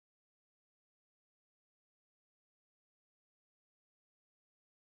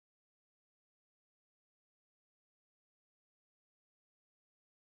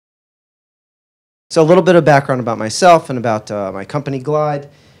So a little bit of background about myself and about my company, Glide.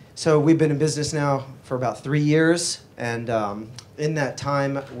 So we've been in business now for about 3 years, and in that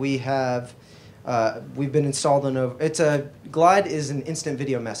time we've been installed in Glide is an instant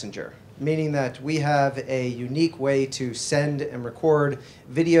video messenger, meaning that we have a unique way to send and record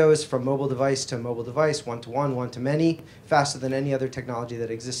videos from mobile device to mobile device, one-to-one, one-to-many, faster than any other technology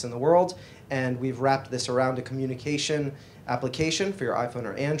that exists in the world. And we've wrapped this around a communication application for your iPhone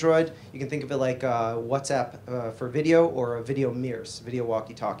or Android. You can think of it like WhatsApp for video, or a video mirrors, video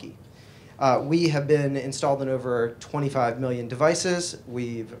walkie-talkie. We have been installed in over 25 million devices.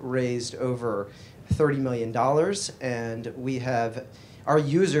 We've raised over $30 million, and our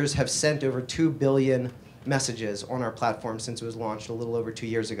users have sent over 2 billion messages on our platform since it was launched a little over 2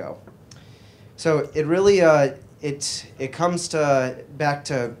 years ago. So it really it comes back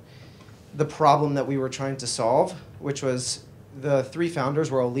to the problem that we were trying to solve, which was the 3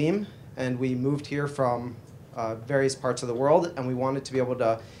 founders were Olim, and we moved here from various parts of the world, and we wanted to be able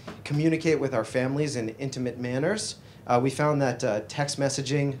to communicate with our families in intimate manners. We found that text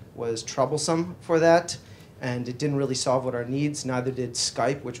messaging was troublesome for that, and it didn't really solve what our needs. Neither did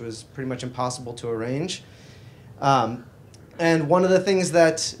Skype, which was pretty much impossible to arrange. And one of the things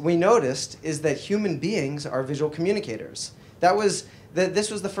that we noticed is that human beings are visual communicators. This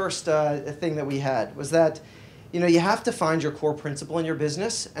was the first thing that we had, was that you have to find your core principle in your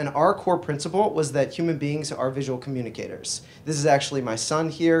business, and our core principle was that human beings are visual communicators. This is actually my son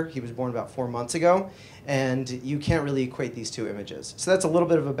here. He was born about 4 months ago, and you can't really equate these two images. So that's a little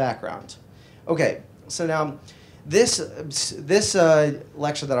bit of a background. Okay, so now this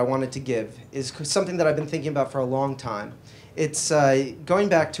lecture that I wanted to give is something that I've been thinking about for a long time. It's going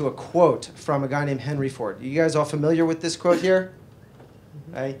back to a quote from a guy named Henry Ford. You guys all familiar with this quote here?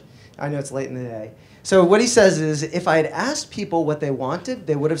 I know it's late in the day. So what he says is, if I had asked people what they wanted,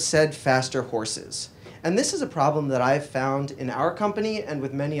 they would have said faster horses. And this is a problem that I've found in our company and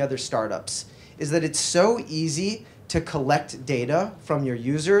with many other startups, is that it's so easy to collect data from your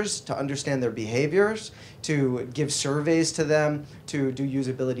users, to understand their behaviors, to give surveys to them, to do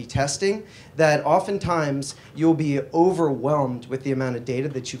usability testing, that oftentimes you'll be overwhelmed with the amount of data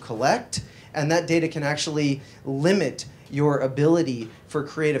that you collect, and that data can actually limit your ability for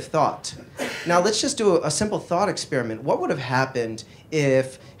creative thought. Now let's just do a simple thought experiment. What would have happened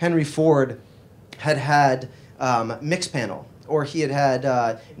if Henry Ford had Mixpanel, or he had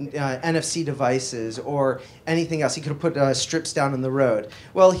NFC devices, or anything else? He could have put strips down in the road.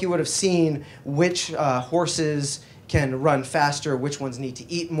 Well, he would have seen which horses can run faster, which ones need to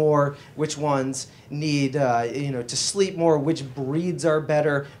eat more, which ones need to sleep more, which breeds are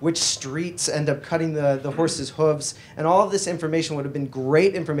better, which streets end up cutting the horse's hooves. And all of this information would have been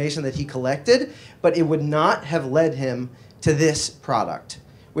great information that he collected, but it would not have led him to this product,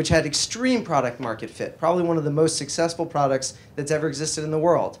 which had extreme product market fit, probably one of the most successful products that's ever existed in the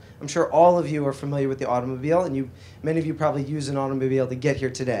world. I'm sure all of you are familiar with the automobile, and many of you probably use an automobile to get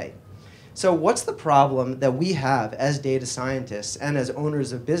here today. So what's the problem that we have as data scientists and as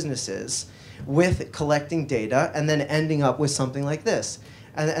owners of businesses with collecting data and then ending up with something like this?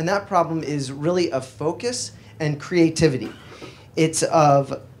 And that problem is really of focus and creativity. It's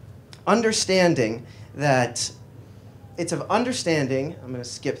of understanding, I'm going to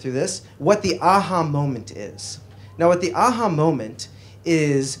skip through this, what the aha moment is. Now what the aha moment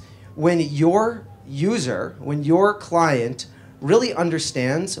is when your user, when your client really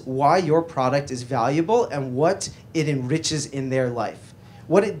understands why your product is valuable and what it enriches in their life,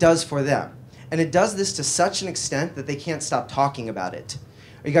 what it does for them. And it does this to such an extent that they can't stop talking about it.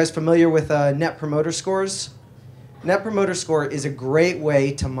 Are you guys familiar with Net Promoter Scores? Net Promoter Score is a great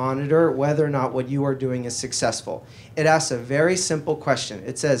way to monitor whether or not what you are doing is successful. It asks a very simple question.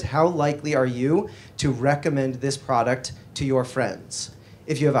 It says, how likely are you to recommend this product to your friends?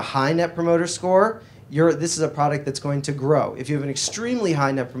 If you have a high Net Promoter Score, this is a product that's going to grow. If you have an extremely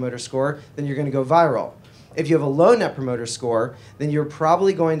high Net Promoter Score, then you're going to go viral. If you have a low Net Promoter Score, then you're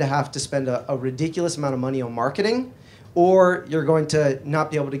probably going to have to spend a ridiculous amount of money on marketing, or you're going to not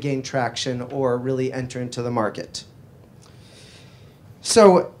be able to gain traction or really enter into the market.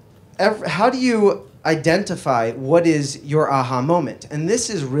 So how do you identify what is your aha moment? And this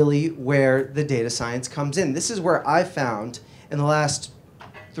is really where the data science comes in. This is where I found in the last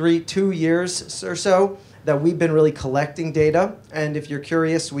 2 years or so that we've been really collecting data. And if you're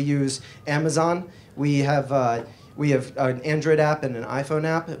curious, we use Amazon. We have an Android app and an iPhone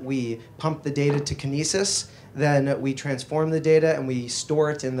app. We pump the data to Kinesis. Then we transform the data and we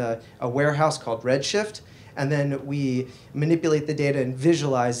store it in a warehouse called Redshift. And then we manipulate the data and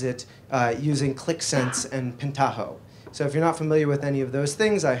visualize it using ClickSense and Pentaho. So if you're not familiar with any of those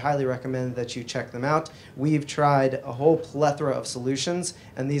things, I highly recommend that you check them out. We've tried a whole plethora of solutions,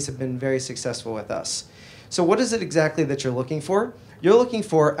 and these have been very successful with us. So what is it exactly that you're looking for? You're looking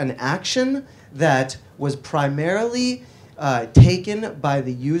for an action that was primarily taken by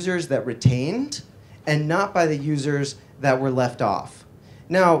the users that retained and not by the users that were left off.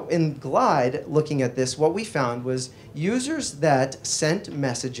 Now, in Glide, looking at this, what we found was users that sent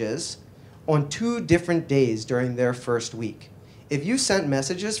messages on 2 different days during their first week. If you sent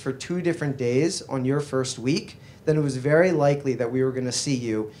messages for 2 different days on your first week, then it was very likely that we were going to see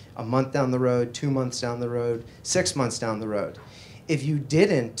you a month down the road, 2 months down the road, 6 months down the road. If you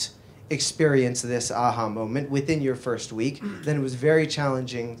didn't experience this aha moment within your first week, then it was very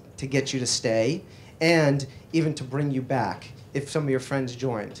challenging to get you to stay and even to bring you back if some of your friends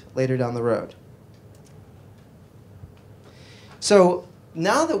joined later down the road. So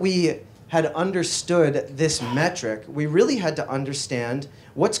now that we had understood this metric, we really had to understand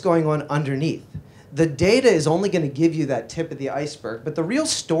what's going on underneath. The data is only going to give you that tip of the iceberg, but the real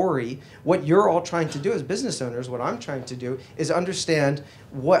story, what you're all trying to do as business owners, what I'm trying to do, is understand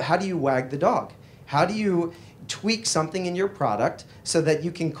how do you wag the dog? How do you tweak something in your product so that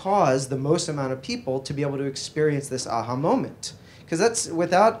you can cause the most amount of people to be able to experience this aha moment? Because that's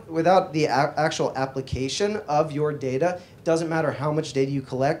without the actual application of your data, it doesn't matter how much data you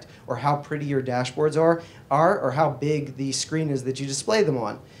collect or how pretty your dashboards are or how big the screen is that you display them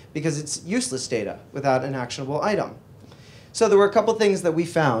on, because it's useless data without an actionable item. So there were a couple things that we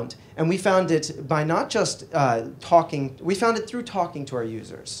found, and we found it by not just talking, we found it through talking to our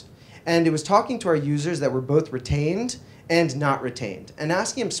users. And it was talking to our users that were both retained and not retained, and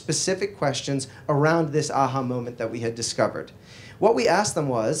asking them specific questions around this aha moment that we had discovered. What we asked them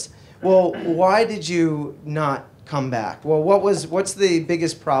was, well, why did you not come back? Well, what's the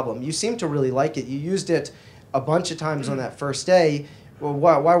biggest problem? You seem to really like it. You used it a bunch of times on that first day. Well,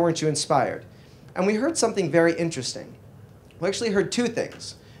 why weren't you inspired? And we heard something very interesting. We actually heard 2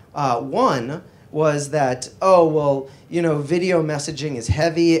 things. One was that, oh, well, you know, video messaging is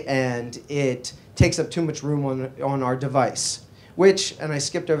heavy and it takes up too much room on our device, which, and I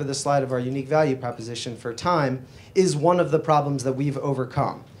skipped over the slide of our unique value proposition for time, is one of the problems that we've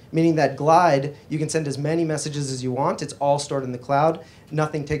overcome. Meaning that Glide, you can send as many messages as you want. It's all stored in the cloud.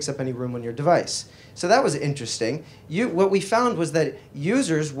 Nothing takes up any room on your device. So that was interesting. What we found was that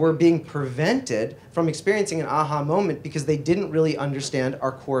users were being prevented from experiencing an aha moment because they didn't really understand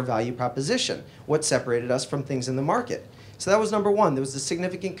our core value proposition, what separated us from things in the market. So that was number 1. There was a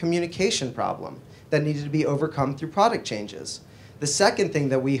significant communication problem that needed to be overcome through product changes. The second thing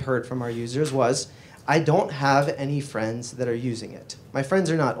that we heard from our users was, I don't have any friends that are using it. My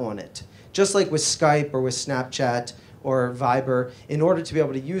friends are not on it. Just like with Skype or with Snapchat or Viber, in order to be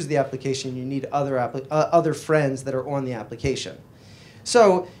able to use the application, you need other friends that are on the application.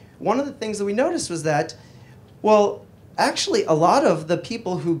 So one of the things that we noticed was that, well, actually a lot of the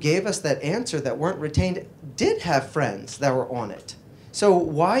people who gave us that answer that weren't retained did have friends that were on it. So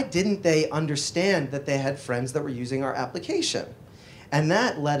why didn't they understand that they had friends that were using our application? And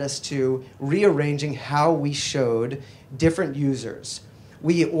that led us to rearranging how we showed different users.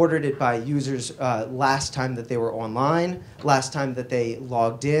 We ordered it by users last time that they were online, last time that they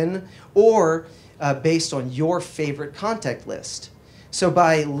logged in, or based on your favorite contact list. So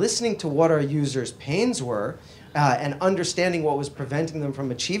by listening to what our users' pains were and understanding what was preventing them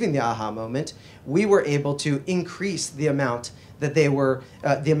from achieving the aha moment, we were able to increase the amount that they were,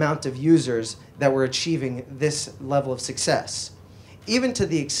 the amount of users that were achieving this level of success. Even to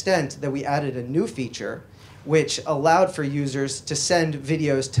the extent that we added a new feature which allowed for users to send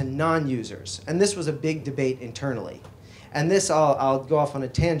videos to non-users. And this was a big debate internally. And this, I'll go off on a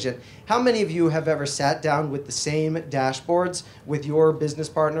tangent. How many of you have ever sat down with the same dashboards with your business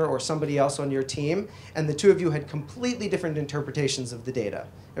partner or somebody else on your team, and the 2 of you had completely different interpretations of the data?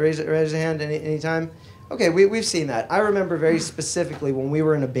 Raise a hand anytime? Okay, we've seen that. I remember very specifically when we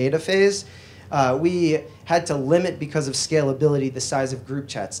were in a beta phase, we had to limit, because of scalability, the size of group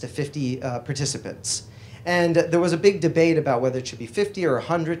chats to 50 participants. And there was a big debate about whether it should be 50 or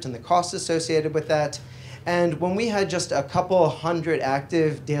 100 and the costs associated with that. And when we had just a couple hundred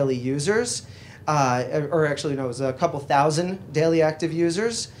active daily users, or actually no, it was a couple thousand daily active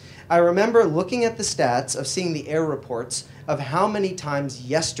users, I remember looking at the stats of seeing the error reports of how many times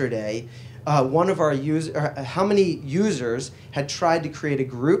yesterday how many users had tried to create a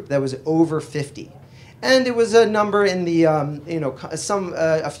group that was over 50. And it was a number in the,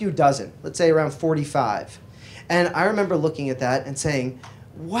 a few dozen, let's say around 45. And I remember looking at that and saying,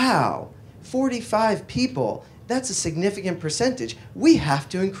 wow, 45 people, that's a significant percentage. We have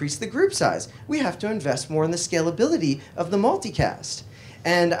to increase the group size. We have to invest more in the scalability of the multicast.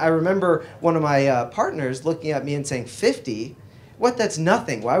 And I remember one of my partners looking at me and saying, 50? What, that's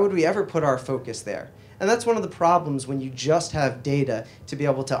nothing. Why would we ever put our focus there? And that's one of the problems when you just have data to be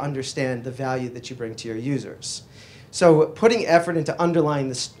able to understand the value that you bring to your users. So putting effort into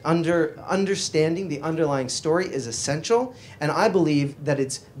understanding the underlying story is essential, and I believe that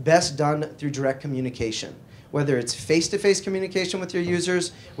it's best done through direct communication. Whether it's face-to-face communication with your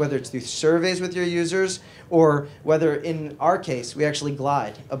users, whether it's through surveys with your users, or whether in our case, we actually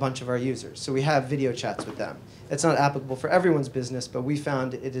glide a bunch of our users. So we have video chats with them. It's not applicable for everyone's business, but we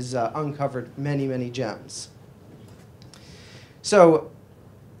found it has uncovered many, many gems. So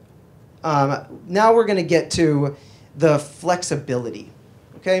now we're going to get to the flexibility.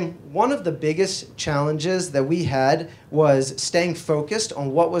 Okay? One of the biggest challenges that we had was staying focused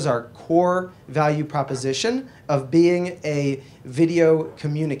on what was our core value proposition of being a video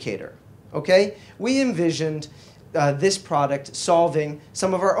communicator. Okay? We envisioned this product solving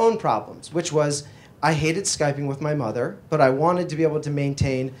some of our own problems, which was I hated Skyping with my mother, but I wanted to be able to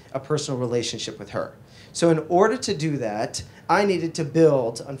maintain a personal relationship with her. So in order to do that, I needed to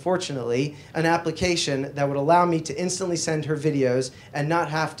build, unfortunately, an application that would allow me to instantly send her videos and not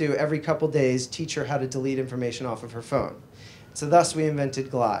have to, every couple days, teach her how to delete information off of her phone. So thus, we invented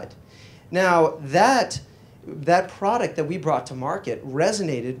Glide. Now, that product that we brought to market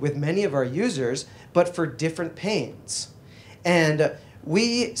resonated with many of our users, but for different pains. And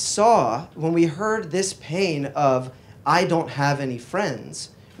we saw, when we heard this pain of, I don't have any friends,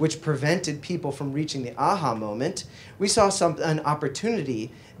 which prevented people from reaching the aha moment, we saw an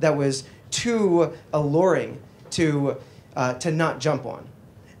opportunity that was too alluring to not jump on.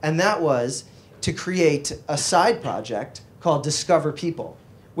 And that was to create a side project called Discover People,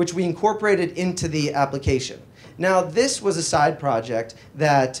 which we incorporated into the application. Now, this was a side project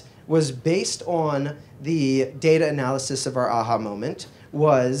that was based on the data analysis of our aha moment,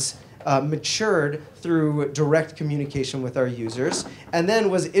 was matured through direct communication with our users, and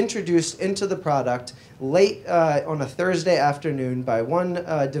then was introduced into the product late on a Thursday afternoon by one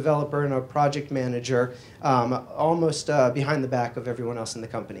developer and a project manager, almost behind the back of everyone else in the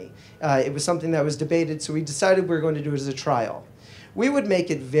company. It was something that was debated, so we decided we were going to do it as a trial. We would make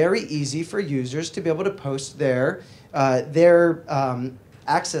it very easy for users to be able to post their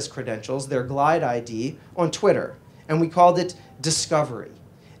access credentials, their Glide ID, on Twitter, and we called it Discovery.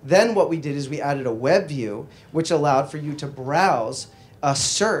 Then what we did is we added a web view, which allowed for you to browse a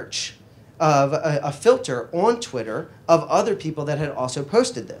search of a filter on Twitter of other people that had also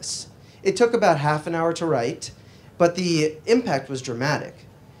posted this. It took about half an hour to write, but the impact was dramatic.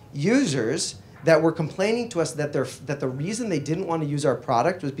 Users that were complaining to us that the reason they didn't want to use our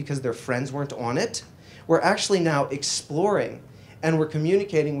product was because their friends weren't on it, were actually now exploring and were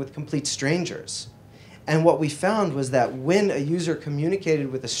communicating with complete strangers. And what we found was that when a user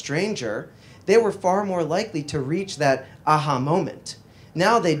communicated with a stranger, they were far more likely to reach that aha moment.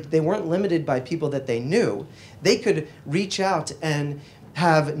 Now they weren't limited by people that they knew. They could reach out and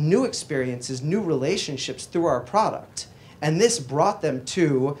have new experiences, new relationships through our product. And this brought them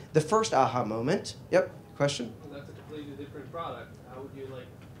to the first aha moment. Yep, question? Well, that's a completely different product. How would you,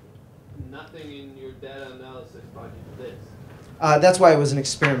 nothing in your data analysis project this? That's why it was an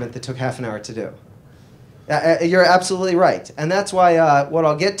experiment that took half an hour to do. You're absolutely right. And that's why what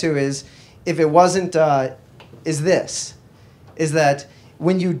I'll get to is, if it wasn't, is that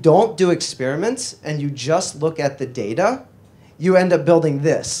when you don't do experiments and you just look at the data, you end up building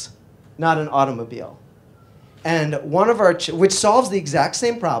this, not an automobile. And one of our, which solves the exact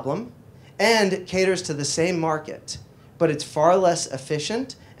same problem and caters to the same market, but it's far less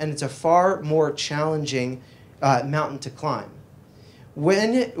efficient and it's a far more challenging mountain to climb.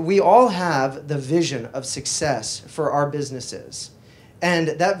 When we all have the vision of success for our businesses, and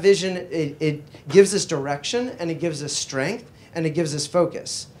that vision, it gives us direction, and it gives us strength, and it gives us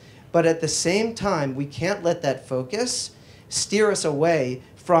focus. But at the same time, we can't let that focus steer us away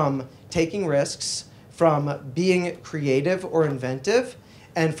from taking risks, from being creative or inventive,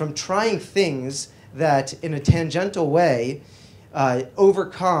 and from trying things that, in a tangential way,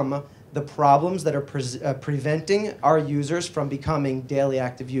 overcome the problems that are preventing our users from becoming daily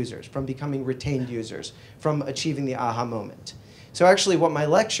active users, from becoming retained users, from achieving the aha moment. So actually what my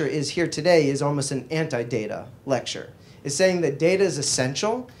lecture is here today is almost an anti-data lecture. It's saying that data is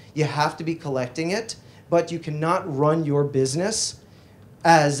essential, you have to be collecting it, but you cannot run your business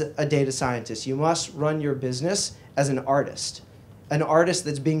as a data scientist. You must run your business as an artist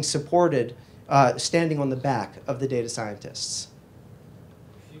that's being supported, standing on the back of the data scientists.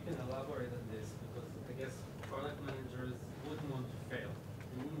 If you you can elaborate on this, because I guess product managers wouldn't want to fail.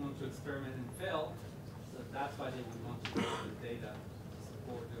 They wouldn't want to experiment and fail, so that's why they would want to use the data to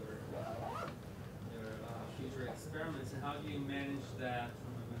support their future experiments. And how do you manage that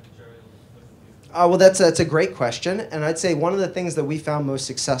from a managerial point of view? Well, that's a great question, and I'd say one of the things that we found most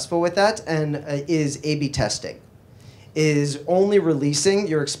successful with that is A/B testing, is only releasing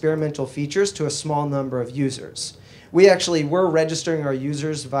your experimental features to a small number of users. We actually were registering our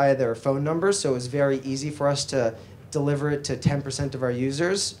users via their phone numbers, so it was very easy for us to deliver it to 10% of our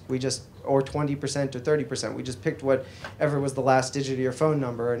users. Or 20% or 30%. We just picked whatever was the last digit of your phone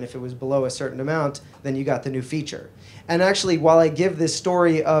number, and if it was below a certain amount, then you got the new feature. And actually, while I give this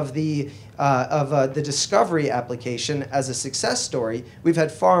story of the discovery application as a success story, we've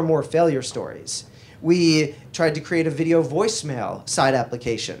had far more failure stories. We tried to create a video voicemail side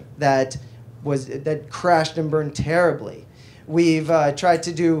application that crashed and burned terribly. We've tried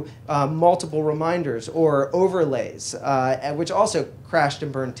to do multiple reminders or overlays, which also crashed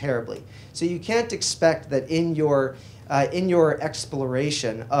and burned terribly. So you can't expect that in your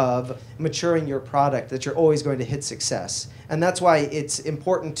exploration of maturing your product that you're always going to hit success. And that's why it's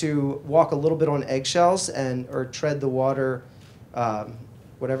important to walk a little bit on eggshells or tread the water,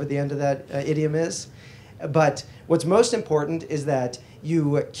 whatever the end of that idiom is. But what's most important is that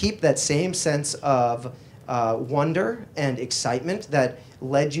you keep that same sense of wonder and excitement that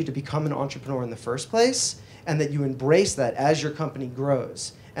led you to become an entrepreneur in the first place, and that you embrace that as your company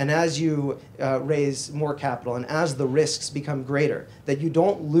grows and as you raise more capital and as the risks become greater, that you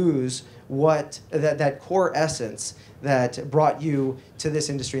don't lose that core essence that brought you to this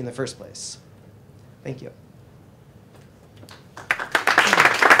industry in the first place. Thank you.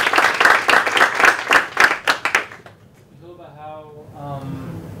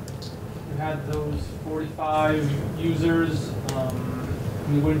 You had those 45 users.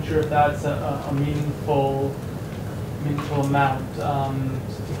 We weren't sure if that's a meaningful amount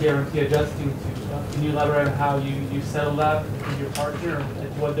to guarantee adjusting to. Can you elaborate on how you settled that with your partner,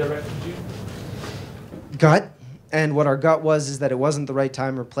 and what directed you? Gut. And what our gut was is that it wasn't the right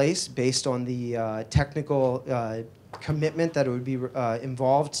time or place based on the technical commitment that it would be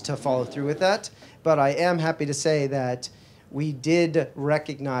involved to follow through with that. But I am happy to say that we did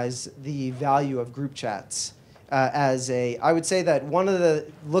recognize the value of group chats I would say that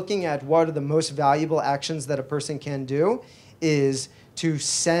looking at what are the most valuable actions that a person can do is to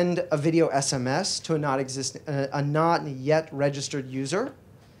send a video SMS to a not yet registered user,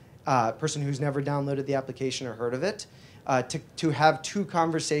 a person who's never downloaded the application or heard of it, to have 2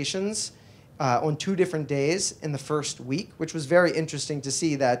 conversations on 2 different days in the first week, which was very interesting to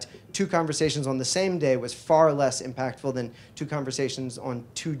see that 2 conversations on the same day was far less impactful than 2 conversations on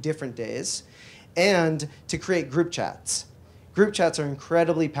 2 different days, and to create group chats. Group chats are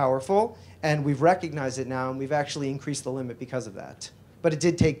incredibly powerful, and we've recognized it now, and we've actually increased the limit because of that. But it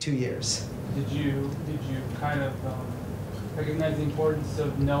did take 2 years. Did you kind of recognize the importance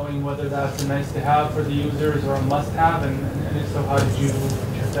of knowing whether that's a nice to have for the users or a must have, and if so, how did you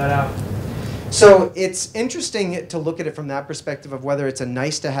check that out? So it's interesting to look at it from that perspective of whether it's a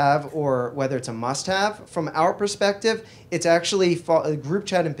nice to have or whether it's a must have. From our perspective, it's actually, group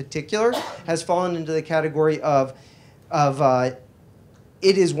chat in particular has fallen into the category of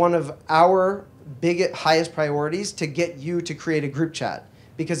it is one of our highest priorities to get you to create a group chat.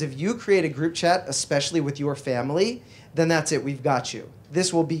 Because if you create a group chat, especially with your family, then that's it, we've got you.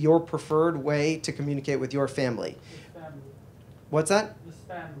 This will be your preferred way to communicate with your family. What's that?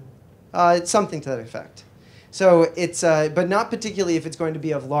 It's something to that effect. So it's, but not particularly if it's going to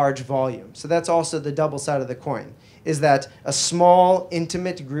be of large volume. So that's also the double side of the coin, is that a small,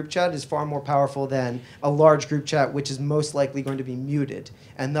 intimate group chat is far more powerful than a large group chat, which is most likely going to be muted,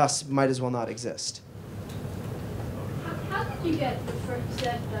 and thus might as well not exist. How did you get the first, you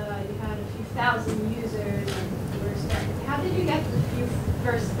said you had a few thousand users and you were starting. How did you get the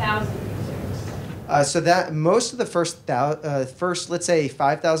first 1,000 users? So that most of the first, let's say,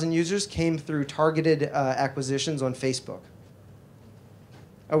 5,000 users came through targeted acquisitions on Facebook,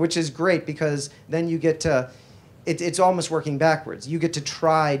 which is great because then you get to, it's almost working backwards. You get to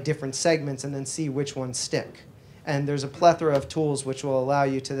try different segments and then see which ones stick. And there's a plethora of tools which will allow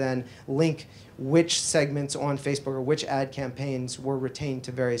you to then link which segments on Facebook or which ad campaigns were retained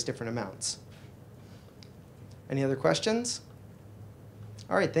to various different amounts. Any other questions?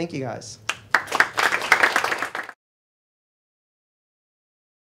 All right, thank you guys.